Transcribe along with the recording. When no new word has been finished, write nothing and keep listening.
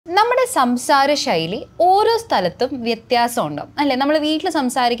നമ്മുടെ സംസാര ശൈലി ഓരോ സ്ഥലത്തും വ്യത്യാസമുണ്ടാകും അല്ലേ? നമ്മൾ വീട്ടിൽ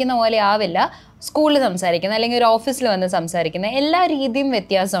സംസാരിക്കുന്ന പോലെ ആവില്ല സ്കൂളിൽ സംസാരിക്കുന്ന അല്ലെങ്കിൽ ഒരു ഓഫീസിൽ വന്ന് സംസാരിക്കുന്ന എല്ലാ രീതിയും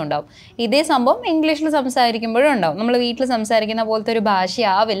വ്യത്യാസം ഉണ്ടാവും. ഇതേ സംഭവം ഇംഗ്ലീഷിൽ സംസാരിക്കുമ്പോഴും ഉണ്ടാവും. നമ്മൾ വീട്ടിൽ സംസാരിക്കുന്ന പോലത്തെ ഒരു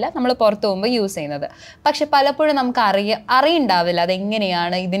ഭാഷയാവില്ല നമ്മൾ പുറത്ത് പോകുമ്പോൾ യൂസ് ചെയ്യുന്നത്. പക്ഷെ പലപ്പോഴും നമുക്ക് അറിയുണ്ടാവില്ല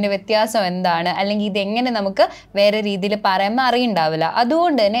അതെങ്ങനെയാണ്, ഇതിൻ്റെ വ്യത്യാസം എന്താണ്, അല്ലെങ്കിൽ ഇതെങ്ങനെ നമുക്ക് വേറെ രീതിയിൽ പറയുമ്പോൾ അറിയുണ്ടാവില്ല.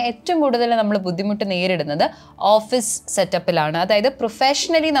 അതുകൊണ്ട് തന്നെ ഏറ്റവും കൂടുതൽ നമ്മൾ ബുദ്ധിമുട്ട് നേരിടുന്നത് ഓഫീസ് സെറ്റപ്പിലാണ്. അതായത്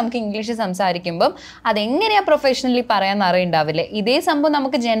പ്രൊഫഷണലി നമുക്ക് ഇംഗ്ലീഷ് സംസാരിക്കുമ്പം അതെങ്ങനെയാണ് പ്രൊഫഷണലി പറയാമെന്ന് അറിയുണ്ടാവില്ല. ഇതേ സംഭവം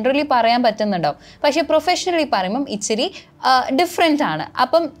നമുക്ക് ജനറലി പറയാൻ പറ്റുന്നുണ്ടാവും, പക്ഷെ പ്രൊഫഷണലി പറയുമ്പം ഇച്ചിരി ഡിഫറെൻ്റ് ആണ്.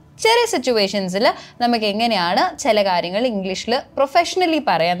 അപ്പം ചെറിയ സിറ്റുവേഷൻസിൽ നമുക്ക് എങ്ങനെയാണ് ചില കാര്യങ്ങൾ ഇംഗ്ലീഷിൽ പ്രൊഫഷണലി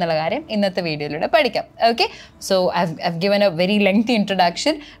പറയാമെന്നുള്ള കാര്യം ഇന്നത്തെ വീഡിയോയിലൂടെ പഠിക്കാം. Okay, so I've given a very lengthy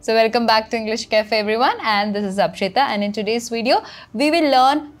introduction. So welcome back to English Cafe everyone, and this is Abshita, and in today's video we will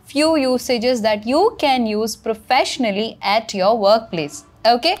learn few usages that you can use professionally at your workplace.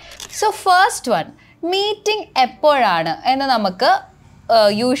 Okay, so first one, meeting എപ്പോഴാണ് എന്ന് നമുക്ക്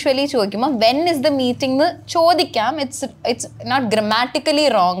usually ചോദിക്കുമ്പോൾ when is the meeting എന്ന് ചോദിക്കാം. It's not grammatically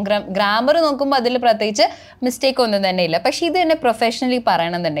wrong. Grammar നോക്കുമ്പോൾ അതിൽ പ്രത്യേകിച്ച് mistake ഒന്നും തന്നെ ഇല്ല. പക്ഷേ ഇത് തന്നെ professionally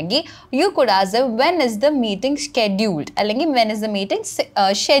പറയണമെന്നുണ്ടെങ്കിൽ you could as when is the meeting scheduled അല്ലെങ്കിൽ when is the meeting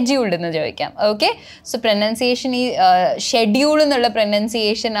scheduled എന്ന് ചോദിക്കാം. ഓക്കെ, സോ പ്രൊനൗൺസിയേഷൻ ഈ ഷെഡ്യൂൾ എന്നുള്ള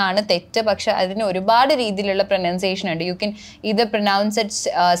പ്രൊനൗൺസിയേഷൻ ആണ് തെറ്റ്. പക്ഷെ അതിന് ഒരുപാട് രീതിയിലുള്ള പ്രൊനൗൺസിയേഷൻ ഉണ്ട്. യു കെൻ ഇത് pronounce it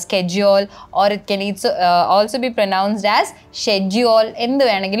schedule or it can also be pronounced as schedule. എന്ത്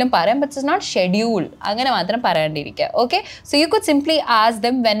വേണമെങ്കിലും പറയാം, ബട്ട് ഇറ്റ്സ് നോട്ട് ഷെഡ്യൂൾ. അങ്ങനെ മാത്രം പറയാണ്ടിരിക്കുക. Okay, so you could simply ask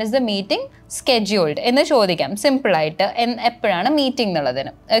them when is the meeting scheduled എന്ന് ചോദിക്കാം സിമ്പിളായിട്ട്, എപ്പോഴാണ് മീറ്റിംഗ്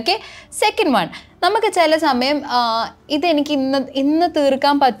എന്നുള്ളതിന്. ഓക്കെ, സെക്കൻഡ് വൺ, നമുക്ക് ചില സമയം ഇതെനിക്ക് ഇന്ന്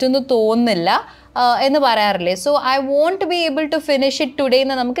തീർക്കാൻ പറ്റുമെന്ന് തോന്നുന്നില്ല എന്ന് പറയാറില്ലേ. So I want to be able to finish it today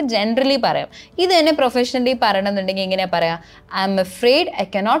എന്ന് നമുക്ക് ജനറലി പറയാം. ഇത് തന്നെ പ്രൊഫഷണലി പറയണമെന്നുണ്ടെങ്കിൽ എങ്ങനെയാണ് പറയാം? I M afraid I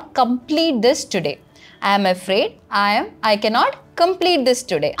cannot complete this today. I am afraid I cannot complete this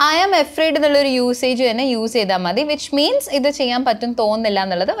today. I am afraid എന്നുള്ളൊരു usage തന്നെ use ചെയ്താൽ മതി, വിച്ച് മീൻസ് ഇത് ചെയ്യാൻ പറ്റും തോന്നുന്നില്ല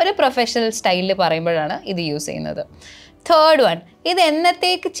എന്നുള്ളത് ഒരു പ്രൊഫഷണൽ സ്റ്റൈലിൽ പറയുമ്പോഴാണ് ഇത് യൂസ് ചെയ്യുന്നത്. തേർഡ് വൺ, ഇത്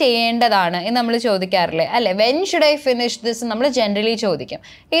എന്നത്തേക്ക് ചെയ്യേണ്ടതാണ് എന്ന് നമ്മൾ ചോദിക്കാറില്ലേ അല്ലേ? When should I finish this നമ്മൾ ജനറലി ചോദിക്കും.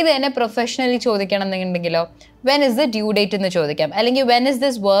 ഇത് തന്നെ പ്രൊഫഷണലി ചോദിക്കണം എന്നുണ്ടെങ്കിലോ when is the due date എന്ന് ചോദിക്കാം, അല്ലെങ്കിൽ when is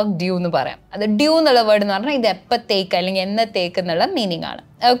this work due എന്ന് പറയാം. അത് ഡ്യൂ എന്നുള്ള വേർഡ് എന്ന് പറഞ്ഞാൽ ഇത് എപ്പോഴത്തേക്ക് അല്ലെങ്കിൽ എന്നത്തേക്ക് എന്നുള്ള മീനിങ് ആണ്.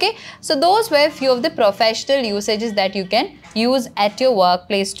 Okay, so those were few of the professional usages that you can use at your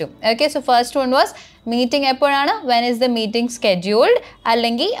workplace too. Okay, so first one was meeting എപ്പോഴാണ്, when is the meeting scheduled,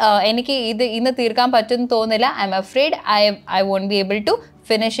 അല്ലെങ്കിൽ എനിക്ക് ഇത് ഇന്ന് തീർക്കാൻ പറ്റുമെന്ന് തോന്നില്ല, I'm afraid I won't be able to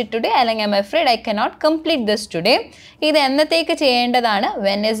finish it today, അല്ലെങ്കിൽ I'm afraid I cannot complete this today. ഇത് എന്നത്തേക്ക് ചെയ്യേണ്ടതാണ്,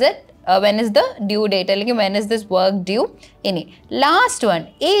 when is the due date അല്ലെങ്കിൽ when is this work due. ഇനി ലാസ്റ്റ് വൺ,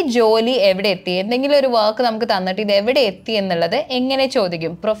 ഈ ജോലി എവിടെ എത്തി, എന്തെങ്കിലും ഒരു വർക്ക് നമുക്ക് തന്നിട്ട് ഇത് എവിടെ എത്തി എന്നുള്ളത് എങ്ങനെ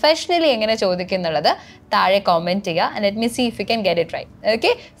ചോദിക്കും, പ്രൊഫഷണലി എങ്ങനെ ചോദിക്കും എന്നുള്ളത് താഴെ കോമെന്റ് ചെയ്യുക. and let me see if you can get it right.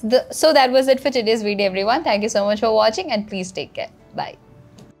 Okay, so that was it for today's video everyone. Thank you so much for watching and please take care. Bye.